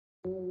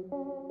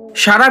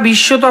সারা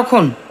বিশ্ব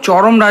তখন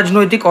চরম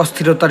রাজনৈতিক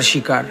অস্থিরতার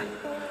শিকার।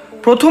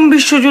 প্রথম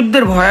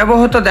বিশ্বযুদ্ধের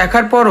ভয়াবহতা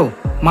দেখার পরও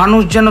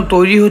মানুষ যেন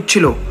তৈরি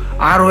হচ্ছিল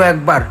আরও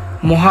একবার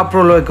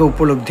মহাপ্রলয়কে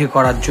উপলব্ধি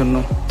করার জন্য।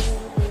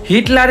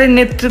 হিটলারের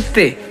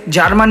নেতৃত্বে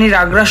জার্মানির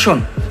আগ্রাসন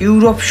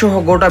ইউরোপ সহ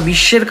গোটা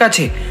বিশ্বের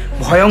কাছে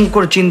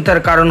ভয়ঙ্কর চিন্তার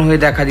কারণ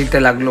হয়ে দেখা দিতে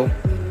লাগলো।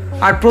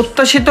 আর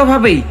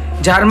প্রত্যাশিতভাবেই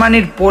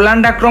জার্মানির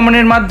পোল্যান্ড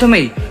আক্রমণের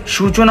মাধ্যমেই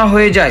সূচনা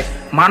হয়ে যায়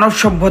মানব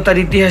সভ্যতার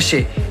ইতিহাসে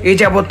এ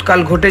যাবৎকাল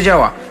ঘটে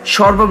যাওয়া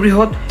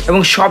সর্ববৃহৎ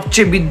এবং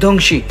সবচেয়ে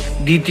বিধ্বংসী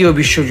দ্বিতীয়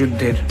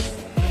বিশ্বযুদ্ধের।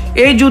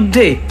 এই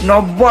যুদ্ধে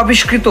নব্য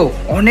আবিষ্কৃত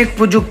অনেক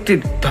প্রযুক্তির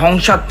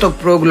ধ্বংসাত্মক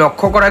প্রয়োগ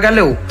লক্ষ্য করা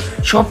গেলেও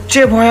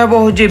সবচেয়ে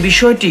ভয়াবহ যে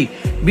বিষয়টি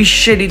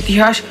বিশ্বের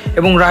ইতিহাস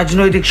এবং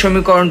রাজনৈতিক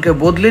সমীকরণকে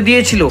বদলে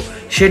দিয়েছিল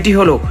সেটি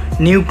হলো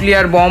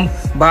নিউক্লিয়ার বম্ব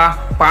বা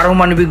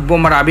পারমাণবিক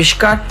বোমার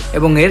আবিষ্কার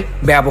এবং এর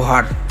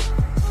ব্যবহার।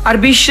 আর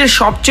বিশ্বের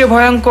সবচেয়ে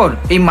ভয়ঙ্কর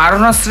এই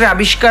মারণাস্ত্রের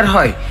আবিষ্কার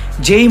হয়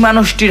যেই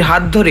মানুষটির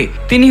হাত ধরে,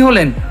 তিনি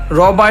হলেন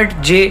রবার্ট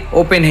জে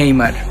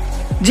ওপেনহেইমার।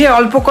 যে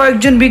অল্প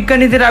কয়েকজন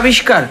বিজ্ঞানীদের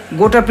আবিষ্কার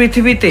গোটা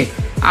পৃথিবীতে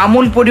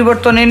আমূল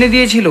পরিবর্তন এনে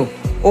দিয়েছিল,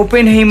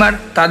 ওপেনহেইমার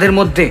তাদের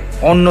মধ্যে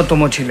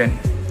অন্যতম ছিলেন।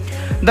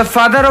 The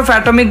father of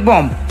atomic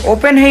bomb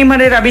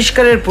ওপেনহেইমারের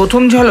আবিষ্কারের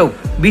প্রথম ঝলক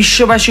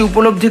বিশ্ববাসী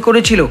উপলব্ধি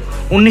করেছিল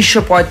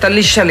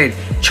 1945 সালের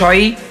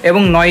 6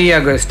 এবং 9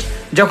 আগস্ট,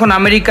 যখন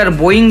আমেরিকার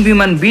বোয়িং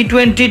বিমান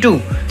B-22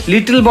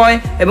 লিটল বয়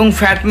এবং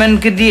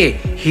ফ্যাটম্যানকে দিয়ে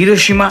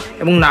হিরোশিমা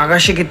এবং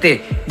নাগাসাকিতে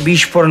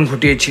বিস্ফোরণ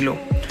ঘটিয়েছিল।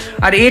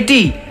 আর এটি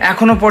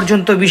এখনো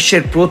পর্যন্ত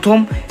বিশ্বের প্রথম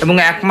এবং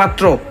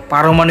একমাত্র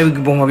পারমাণবিক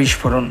বোমা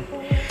বিস্ফোরণ।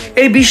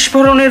 এই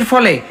বিস্ফোরণের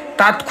ফলে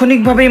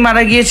তাৎক্ষণিকভাবেই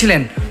মারা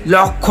গিয়েছিলেন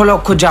লক্ষ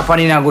লক্ষ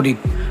জাপানি নাগরিক।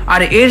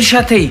 আর এর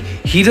সাথেই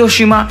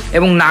হিরোশিমা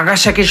এবং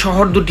নাগাসাকি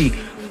শহর দুটি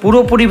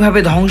পুরোপুরিভাবে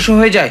ধ্বংস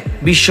হয়ে যায়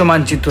বিশ্ব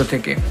মানচিত্র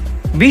থেকে।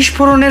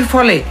 বিস্ফোরণের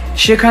ফলে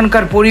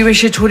সেখানকার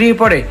পরিবেশে ছড়িয়ে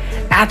পড়ে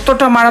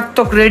এতটা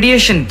মারাত্মক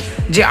রেডিয়েশন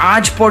যে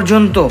আজ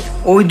পর্যন্ত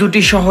ওই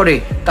দুটি শহরে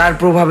তার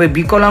প্রভাবে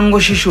বিকলাঙ্গ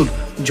শিশুর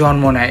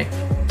জন্ম নেয়।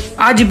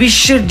 আজ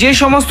বিশ্বের যে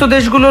সমস্ত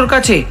দেশগুলোর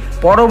কাছে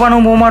পরমাণু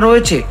বোমা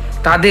রয়েছে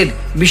তাদের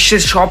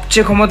বিশ্বের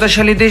সবচেয়ে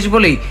ক্ষমতাশালী দেশ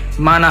বলেই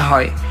মানা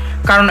হয়,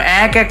 কারণ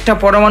একটা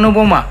পরমাণু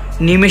বোমা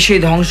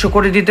নিমেষেই ধ্বংস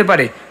করে দিতে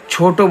পারে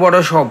ছোট বড়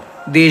সব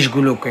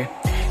দেশগুলোকে।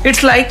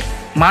 ইটস লাইক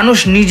মানুষ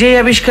নিজেই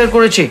আবিষ্কার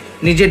করেছে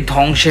নিজের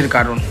ধ্বংসের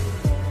কারণ।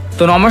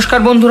 তো নমস্কার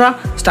বন্ধুরা,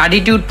 স্টাডি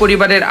টিউড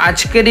পরিবারের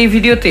আজকের এই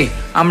ভিডিওতে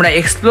আমরা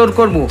এক্সপ্লোর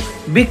করব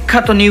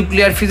বিখ্যাত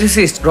নিউক্লিয়ার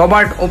ফিজিসিস্ট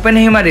রবার্ট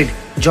ওপেনহেইমারের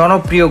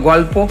জনপ্রিয়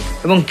গল্প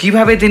এবং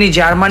কিভাবে তিনি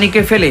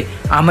জার্মানিকে ফেলে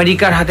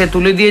আমেরিকার হাতে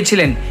তুলে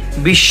দিয়েছিলেন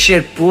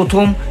বিশ্বের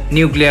প্রথম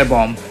নিউক্লিয়ার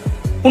বম্ব।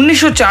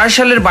 1904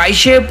 সালের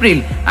 22 এপ্রিল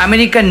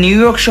আমেরিকার নিউ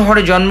ইয়র্ক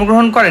শহরে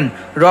জন্মগ্রহণ করেন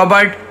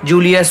রবার্ট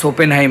জুলিয়াস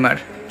ওপেনহেইমার।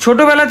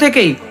 ছোটবেলা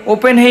থেকেই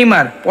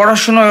ওপেনহেইমার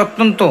পড়াশোনায়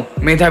অত্যন্ত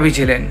মেধাবী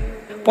ছিলেন।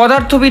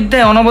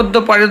 পদার্থবিদ্যায় অনবদ্য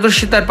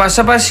পারদর্শিতার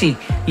পাশাপাশি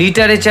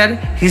লিটারেচার,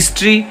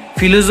 হিস্ট্রি,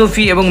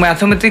 ফিলোসফি এবং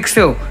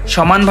ম্যাথমেটিক্সেও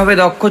সমানভাবে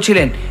দক্ষ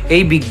ছিলেন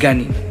এই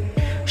বিজ্ঞানী।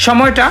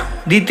 সময়টা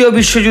দ্বিতীয়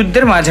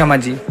বিশ্বযুদ্ধের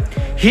মাঝামাঝি।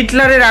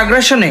 হিটলারের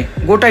আগ্রাসনে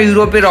গোটা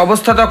ইউরোপের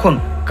অবস্থা তখন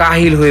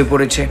কাহিল হয়ে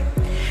পড়েছে।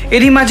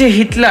 এরই মাঝে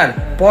হিটলার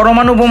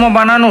পরমাণু বোমা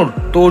বানানোর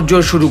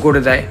তোড়জোড় শুরু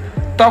করে দেয়।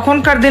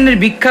 তখনকার দিনের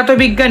বিখ্যাত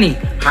বিজ্ঞানী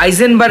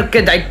হাইজেনবার্গকে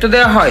দায়িত্ব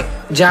দেওয়া হয়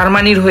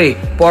জার্মানির হয়ে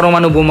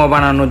পরমাণু বোমা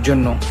বানানোর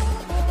জন্য।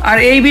 আর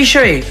এই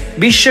বিষয়ে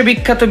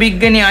বিশ্ববিখ্যাত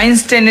বিজ্ঞানী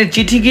আইনস্টাইনের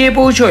চিঠি গিয়ে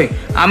পৌঁছয়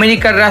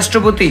আমেরিকার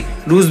রাষ্ট্রপতি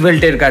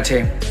রুজভেল্টের কাছে।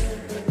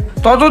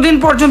 ততদিন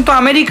পর্যন্ত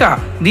আমেরিকা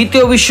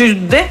দ্বিতীয়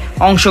বিশ্বযুদ্ধে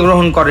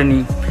অংশগ্রহণ করেনি।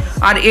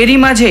 আর এরই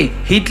মাঝে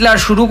হিটলার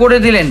শুরু করে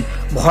দিলেন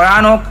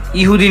ভয়ানক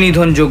ইহুদি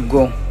নিধনযজ্ঞ।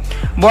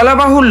 বলা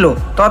বাহুল্য,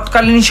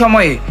 তৎকালীন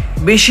সময়ে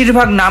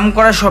বেশিরভাগ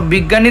নামকরা সব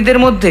বিজ্ঞানীদের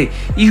মধ্যে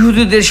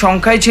ইহুদিদের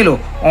সংখ্যাই ছিল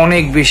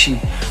অনেক বেশি,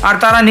 আর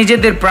তারা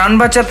নিজেদের প্রাণ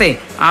বাঁচাতে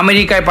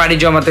আমেরিকায় পাড়ি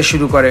জমাতে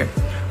শুরু করে।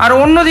 আর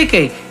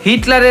অন্যদিকে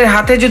হিটলারের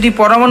হাতে যদি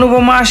পরমাণু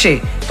বোমা আসে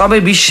তবে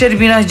বিশ্বের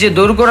বিনাশ যে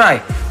দোরগোড়ায়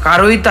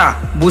কারোই তা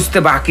বুঝতে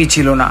বাকি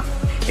ছিল না।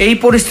 এই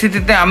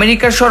পরিস্থিতিতে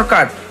আমেরিকার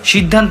সরকার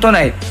সিদ্ধান্ত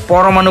নেয়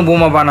পরমাণু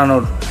বোমা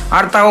বানানোর,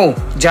 আর তাও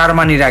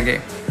জার্মানির আগে।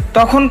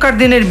 তখনকার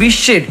দিনের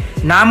বিশ্বের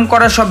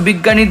নামকরা সব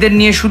বিজ্ঞানীদের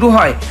নিয়ে শুরু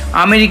হয়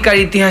আমেরিকার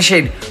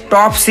ইতিহাসের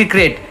টপ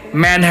সিক্রেট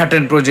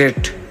ম্যানহাটন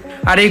প্রজেক্ট।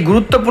 আর এই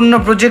গুরুত্বপূর্ণ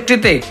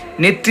প্রজেক্টটিতে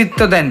নেতৃত্ব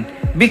দেন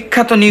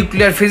বিখ্যাত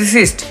নিউক্লিয়ার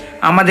ফিজিসিস্ট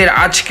আমাদের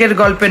আজকের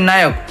গল্পের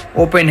নায়ক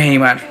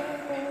ওপেনহেইমার।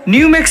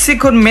 নিউ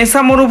মেক্সিকোর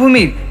মেসা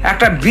মরুভূমির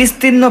একটা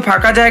বিস্তীর্ণ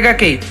ফাঁকা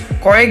জায়গাকে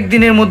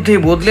কয়েকদিনের মধ্যে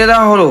বদলে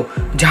দেওয়া হলো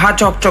ঝাঁ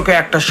চকচকে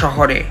একটা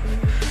শহরে।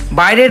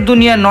 বাইরের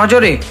দুনিয়ার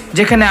নজরে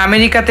যেখানে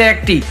আমেরিকাতে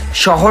একটি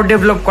শহর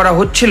ডেভেলপ করা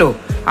হচ্ছিল,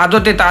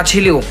 আদতে তা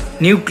ছিল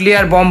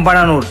নিউক্লিয়ার বম্ব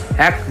বানানোর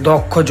এক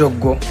দক্ষ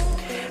যজ্ঞ।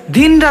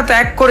 দিন রাত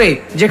এক করে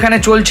যেখানে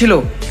চলছিল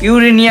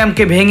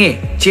ইউরেনিয়ামকে ভেঙে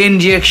চেইন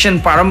রিঅ্যাকশন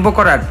প্রারম্ভ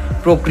করার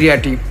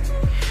প্রক্রিয়াটি।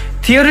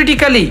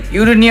 থিওরিটিক্যালি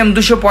ইউরেনিয়াম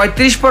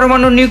 235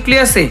 পরমাণু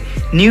নিউক্লিয়াসে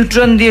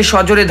নিউট্রন দিয়ে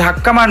সজোরে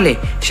ধাক্কা মারলে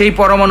সেই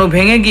পরমাণু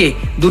ভেঙে গিয়ে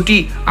দুটি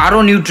আরও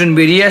নিউট্রন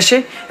বেরিয়ে আসে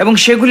এবং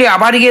সেগুলি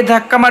আবার গিয়ে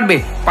ধাক্কা মারবে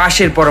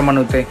পাশের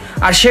পরমাণুতে,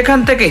 আর সেখান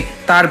থেকে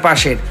তার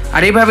পাশের,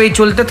 আর এভাবেই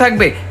চলতে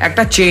থাকবে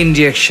একটা চেইন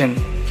রিঅ্যাকশন।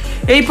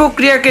 এই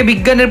প্রক্রিয়াকে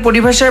বিজ্ঞানের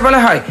পরিভাষায় বলা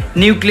হয়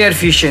নিউক্লিয়ার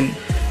ফিশন।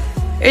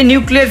 এই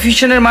নিউক্লিয়ার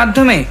ফিশনের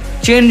মাধ্যমে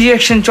চেইন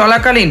রিঅ্যাকশন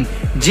চলাকালীন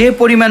যে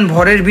পরিমাণ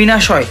ভরের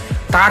বিনাশ হয়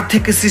তার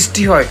থেকে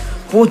সৃষ্টি হয়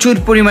প্রচুর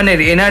পরিমাণের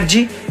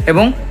এনার্জি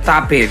এবং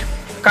তাপের।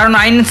 কারণ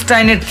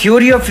আইনস্টাইনের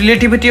থিওরি অফ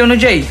রিলেটিভিটি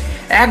অনুযায়ী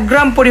 1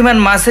 গ্রাম পরিমাণ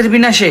মাসের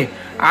বিনাশে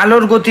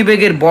আলোর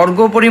গতিবেগের বর্গ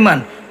পরিমাণ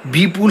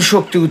বিপুল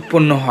শক্তি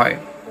উৎপন্ন হয়।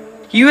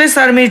 ইউএস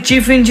আর্মির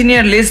চিফ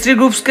ইঞ্জিনিয়ার লেসলি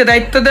গ্রুপসকে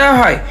দায়িত্ব দেওয়া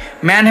হয়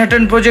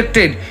ম্যানহাটন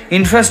প্রজেক্টের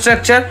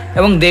ইনফ্রাস্ট্রাকচার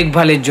এবং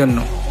দেখভালের জন্য।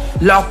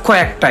 লক্ষ্য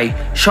একটাই,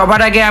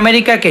 সবার আগে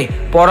আমেরিকাকে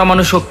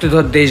পরমাণু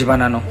শক্তিধর দেশ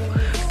বানানো।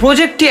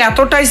 প্রজেক্টটি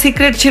এতটাই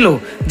সিক্রেট ছিল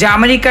যে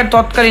আমেরিকার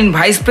তৎকালীন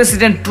ভাইস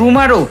প্রেসিডেন্ট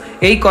ট্রুমারও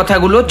এই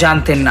কথাগুলো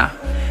জানতেন না।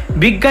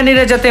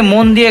 বিজ্ঞানীরা যাতে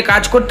মন দিয়ে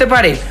কাজ করতে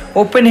পারে,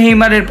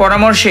 ওপেনহেইমারের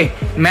পরামর্শে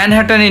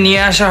ম্যানহাটনে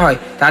নিয়ে আসা হয়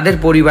তাদের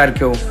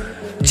পরিবারকেও।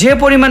 যে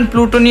পরিমাণ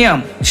প্লুটোনিয়াম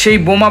সেই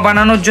বোমা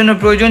বানানোর জন্য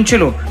প্রয়োজন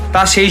ছিল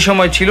তা সেই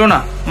সময় ছিল না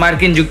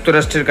মার্কিন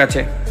যুক্তরাষ্ট্রের কাছে।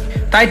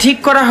 তাই ঠিক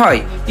করা হয়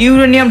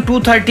ইউরেনিয়াম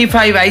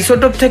 235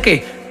 আইসোটোপ থেকে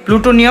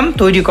প্লুটোনিয়াম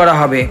তৈরি করা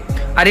হবে।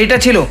 আর এটা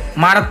ছিল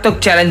মারাত্মক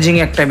চ্যালেঞ্জিং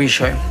একটা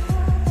বিষয়।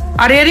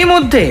 আর এরই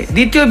মধ্যে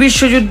দ্বিতীয়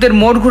বিশ্বযুদ্ধের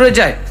মোড় ঘুরে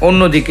যায়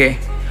অন্যদিকে।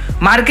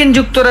 মার্কিন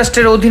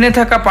যুক্তরাষ্ট্রের অধীনে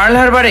থাকা পার্ল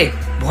হারবারে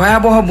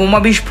ভয়াবহ বোমা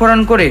বিস্ফোরণ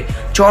করে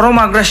চরম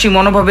আগ্রাসী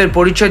মনোভাবের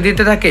পরিচয়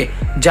দিতে থাকে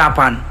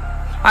জাপান।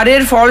 আর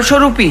এর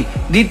ফলস্বরূপই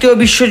দ্বিতীয়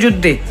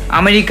বিশ্বযুদ্ধে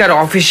আমেরিকার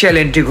অফিসিয়াল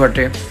এন্ট্রি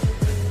ঘটে।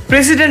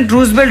 প্রেসিডেন্ট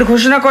রুজভেল্ট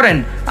ঘোষণা করেন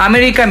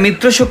আমেরিকা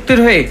মিত্রশক্তির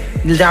হয়ে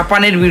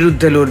জাপানের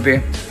বিরুদ্ধে লড়বে।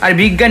 আর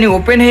বিজ্ঞানী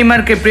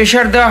ওপেনহেইমারকে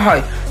প্রেশার দেওয়া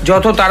হয়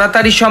যত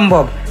তাড়াতাড়ি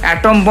সম্ভব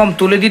অ্যাটম বম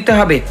তুলে দিতে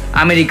হবে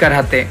আমেরিকার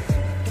হাতে।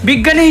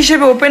 বিজ্ঞানী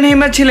হিসেবে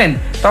ওপেনহেইমার ছিলেন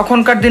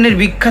তখনকার দিনের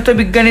বিখ্যাত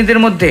বিজ্ঞানীদের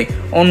মধ্যে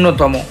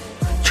অন্যতম।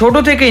 ছোট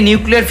থেকেই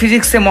নিউক্লিয়ার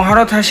ফিজিক্সে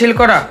মহারত হাসিল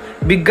করা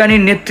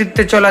বিজ্ঞানীর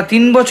নেতৃত্বে চলা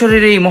 3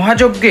 বছরের এই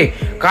মহাযজ্ঞে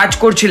কাজ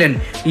করছিলেন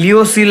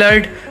লিও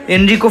সিলার্ড,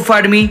 এনরিকো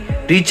ফার্মি,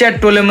 রিচার্ড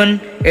টোলেমান,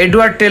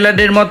 এডওয়ার্ড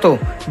টেলারের মতো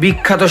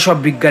বিখ্যাত সব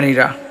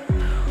বিজ্ঞানীরা।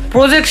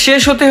 প্রজেক্ট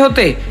শেষ হতে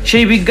হতে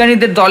সেই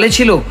বিজ্ঞানীদের দলে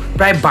ছিল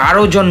প্রায়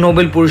 12 জন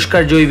নোবেল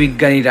পুরস্কার জয়ী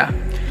বিজ্ঞানীরা।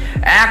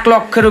 1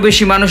 লক্ষেরও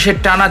বেশি মানুষের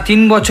টানা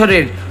 3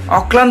 বছরের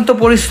অক্লান্ত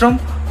পরিশ্রম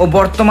ও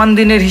বর্তমান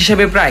দিনের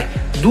হিসেবে প্রায়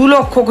 2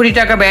 লক্ষ কোটি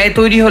টাকা ব্যয়ে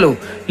তৈরি হলো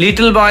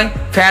লিটল বয়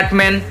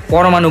ফ্যাটম্যান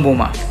পরমাণু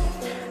বোমা।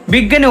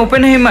 বিজ্ঞানী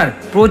ওপেনহেইমার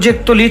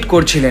প্রজেক্ট তো লিড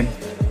করছিলেন,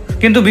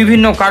 কিন্তু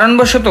বিভিন্ন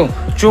কারণবশত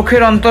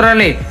চোখের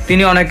অন্তরালে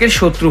তিনি অনেকের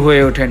শত্রু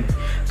হয়ে ওঠেন।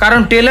 কারণ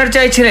টেলার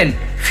চাইছিলেন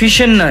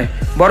ফিশন নয়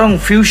বরং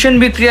ফিউশন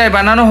বিক্রিয়ায়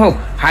বানানো হোক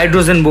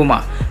হাইড্রোজেন বোমা,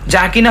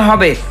 যা কিনা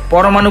হবে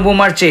পরমাণু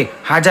বোমার চেয়ে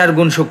 1000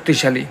 গুণ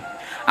শক্তিশালী।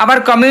 আবার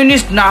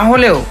কমিউনিস্ট না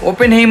হলেও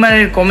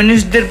ওপেনহেইমারের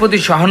কমিউনিস্টদের প্রতি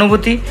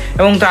সহানুভূতি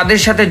এবং তাদের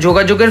সাথে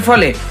যোগাযোগের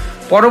ফলে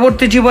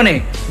পরবর্তী জীবনে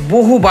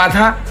বহু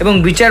বাধা এবং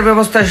বিচার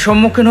ব্যবস্থার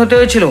সম্মুখীন হতে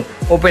হয়েছিল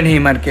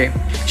ওপেনহেইমারকে।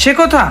 সে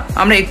কথা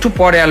আমরা একটু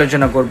পরে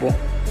আলোচনা করব।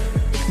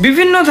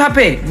 বিভিন্ন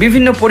ধাপে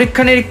বিভিন্ন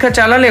পরীক্ষা নিরীক্ষা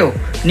চালালেও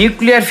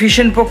নিউক্লিয়ার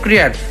ফিশন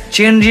প্রক্রিয়ার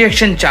চেইন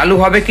রিঅ্যাকশন চালু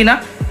হবে কিনা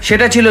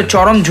সেটা ছিল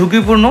চরম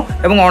ঝুঁকিপূর্ণ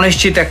এবং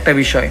অনিশ্চিত একটা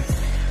বিষয়।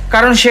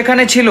 কারণ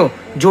সেখানে ছিল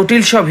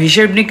জটিল সব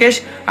হিসেব নিকেশ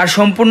আর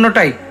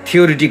সম্পূর্ণটাই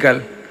থিওরিটিক্যাল।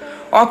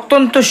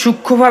 অত্যন্ত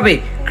সূক্ষ্মভাবে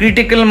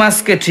ক্রিটিক্যাল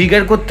মাসকে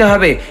ট্রিগার করতে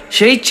হবে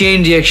সেই চেইন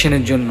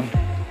রিঅ্যাকশনের জন্য।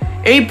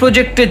 এই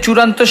প্রজেক্টের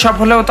চূড়ান্ত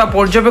সফলতা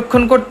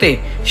পর্যবেক্ষণ করতে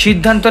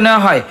সিদ্ধান্ত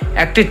নেওয়া হয়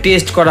একটি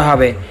টেস্ট করা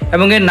হবে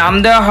এবং এর নাম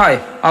দেওয়া হয়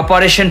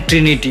অপারেশন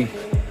ট্রিনিটি।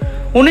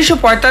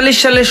 1945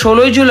 সালের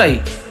 16 জুলাই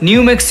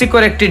নিউ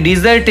মেক্সিকোর একটি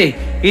ডিজার্টে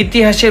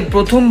ইতিহাসের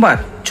প্রথমবার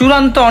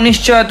চূড়ান্ত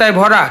অনিশ্চয়তায়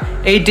ভরা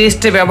এই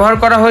টেস্টে ব্যবহার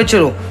করা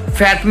হয়েছিল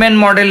ফ্যাটম্যান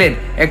মডেলের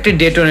একটি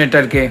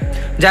ডেটোনেটরকে,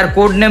 যার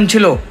কোড নেম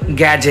ছিল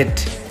গ্যাজেট।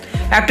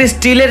 একটি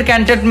স্টিলের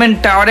ক্যান্টনমেন্ট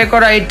টাওয়ারে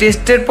করা এই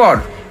টেস্টের পর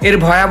এর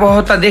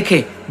ভয়াবহতা দেখে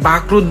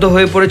বাকরুদ্ধ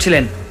হয়ে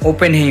পড়েছিলেন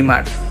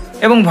ওপেনহেইমার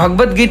এবং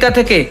ভগবদ্গীতা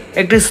থেকে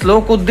একটি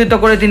শ্লোক উদ্ধৃত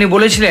করে তিনি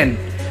বলেছিলেন,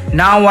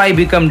 now I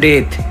become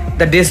death,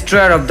 the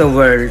destroyer of the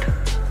world.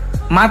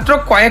 মাত্র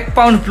কয়েক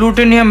পাউন্ড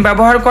প্লুটোনিয়াম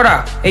ব্যবহার করা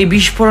এই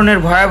বিস্ফোরণের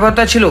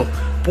ভয়াবহতা ছিল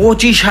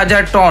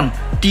 25,000 টন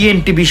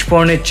টিএনটি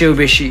বিস্ফোরণের চেয়েও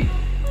বেশি।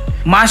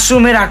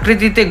 মাশরুমের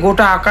আকৃতিতে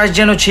গোটা আকাশ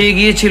যেন ছেয়ে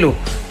গিয়েছিল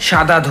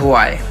সাদা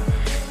ধোঁয়ায়।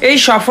 এই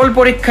সফল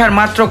পরীক্ষার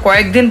মাত্র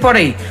কয়েকদিন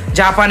পরেই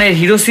জাপানের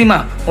হিরোশিমা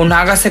ও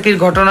নাগাসাকির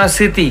ঘটনার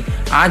স্মৃতি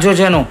আজও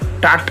যেন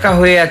টাটকা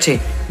হয়ে আছে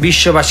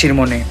বিশ্ববাসীর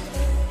মনে।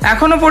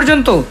 এখনো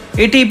পর্যন্ত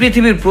এটিই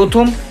পৃথিবীর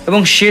প্রথম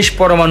এবং শেষ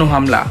পরমাণু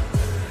হামলা।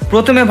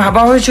 প্রথমে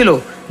ভাবা হয়েছিল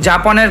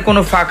জাপানের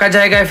কোনো ফাঁকা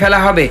জায়গায় ফেলা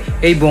হবে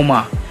এই বোমা,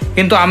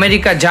 কিন্তু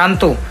আমেরিকা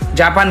জানতো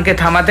জাপানকে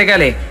থামাতে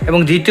গেলে এবং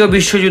দ্বিতীয়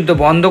বিশ্বযুদ্ধ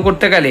বন্ধ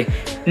করতে গেলে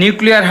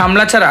নিউক্লিয়ার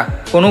হামলা ছাড়া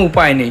কোনো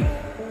উপায় নেই।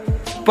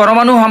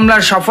 পরমাণু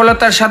হামলার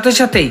সফলতার সাথে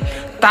সাথেই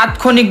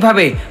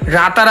তাৎক্ষণিকভাবে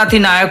রাতারাতি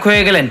নায়ক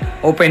হয়ে গেলেন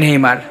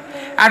ওপেনহেইমার।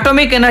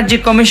 অ্যাটমিক এনার্জি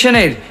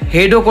কমিশনের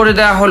হেডও করে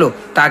দেওয়া হলো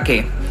তাকে।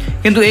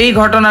 কিন্তু এই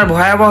ঘটনার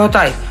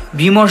ভয়াবহতায়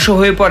বিমর্ষ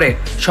হয়ে পড়ে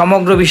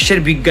সমগ্র বিশ্বের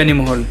বিজ্ঞানী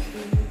মহল।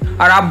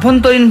 আর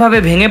আভ্যন্তরীণভাবে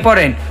ভেঙে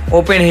পড়েন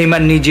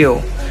ওপেনহেইমার নিজেও।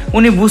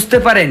 উনি বুঝতে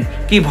পারেন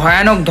কি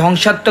ভয়ানক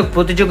ধ্বংসাত্মক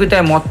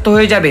প্রতিযোগিতায় মত্ত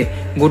হয়ে যাবে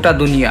গোটা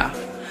দুনিয়া।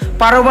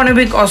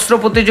 পারমাণবিক অস্ত্র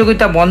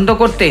প্রতিযোগিতা বন্ধ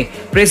করতে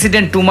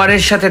প্রেসিডেন্ট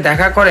ট্রুমারের সাথে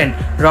দেখা করেন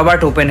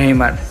রবার্ট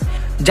ওপেনহেইমার।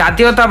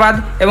 জাতীয়তাবাদ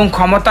এবং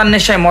ক্ষমতার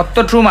নেশায় মত্ত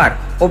ট্রুমার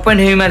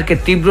ওপেনহেইমারকে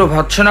তীব্র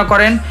ভর্ৎসনা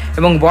করেন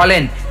এবং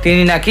বলেন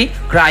তিনি নাকি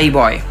ক্রাই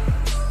বয়।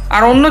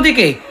 আর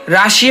অন্যদিকে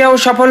রাশিয়াও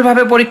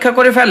সফলভাবে পরীক্ষা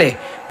করে ফেলে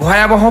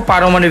ভয়াবহ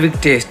পারমাণবিক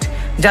টেস্ট,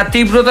 যার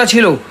তীব্রতা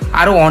ছিল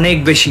আরও অনেক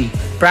বেশি,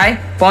 প্রায়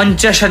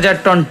 50,000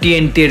 টন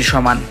TNT এর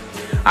সমান।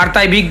 আর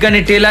তাই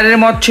বিজ্ঞানী টেলারের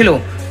মত ছিল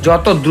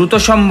যত দ্রুত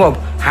সম্ভব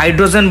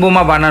হাইড্রোজেন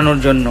বোমা বানানোর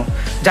জন্য,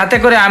 যাতে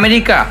করে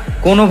আমেরিকা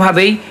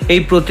কোনোভাবেই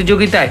এই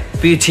প্রতিযোগিতায়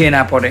পিছিয়ে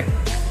না পড়ে।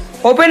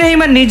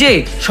 ওপেনহেইমার নিজে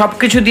সব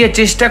কিছু দিয়ে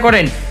চেষ্টা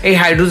করেন এই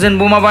হাইড্রোজেন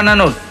বোমা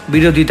বানানোর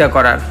বিরোধিতা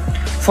করার।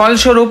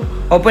 ফলস্বরূপ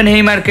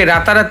ওপেনহেইমারকে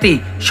রাতারাতি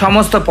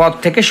সমস্ত পদ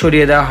থেকে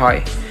সরিয়ে দেওয়া হয়।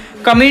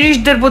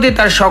 কমিউনিস্টদের প্রতি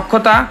তার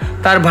সখ্যতা,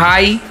 তার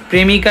ভাই,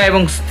 প্রেমিকা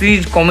এবং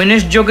স্ত্রীর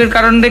কমিউনিস্ট যোগের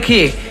কারণ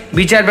দেখিয়ে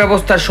বিচার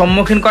ব্যবস্থার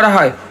সম্মুখীন করা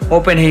হয়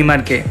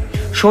ওপেনহেইমারকে।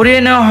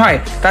 সরিয়ে নেওয়া হয়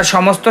তার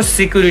সমস্ত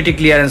সিকিউরিটি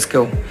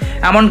ক্লিয়ারেন্সকেও।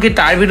 এমনকি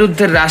তার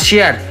বিরুদ্ধে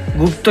রাশিয়ার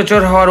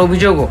গুপ্তচর হওয়ার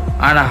অভিযোগও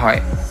আনা হয়।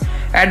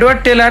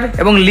 এডওয়ার্ড টেলার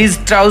এবং লিজ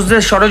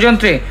ট্রাউসদের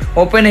ষড়যন্ত্রে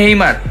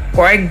ওপেনহেইমার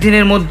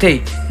কয়েকদিনের মধ্যেই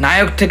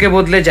নায়ক থেকে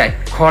বদলে যায়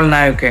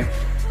খলনায়কে।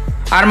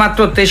 আর মাত্র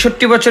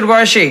 63 বছর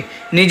বয়সে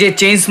নিজে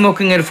চেইন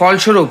স্মোকিংয়ের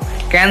ফলস্বরূপ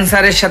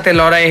ক্যান্সারের সাথে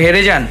লড়াইয়ে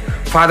হেরে যান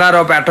father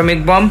of atomic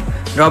bomb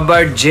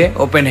Robert J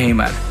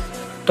Oppenheimer.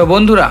 তো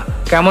বন্ধুরা,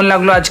 কেমন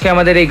লাগলো আজকে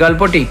আমাদের এই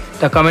গল্পটি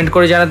তা কমেন্ট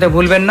করে জানাতে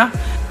ভুলবেন না।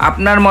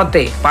 আপনার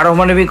মতে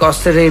পারমাণবিক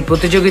অস্ত্রের এই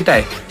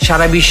প্রতিযোগিতায়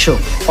সারা বিশ্ব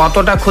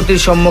কতটা ক্ষতির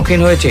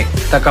সম্মুখীন হয়েছে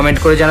তা কমেন্ট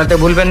করে জানাতে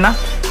ভুলবেন না।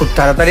 খুব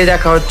তাড়াতাড়ি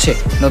দেখা হচ্ছে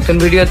নতুন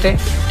ভিডিওতে।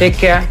 Take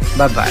care,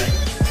 bye bye.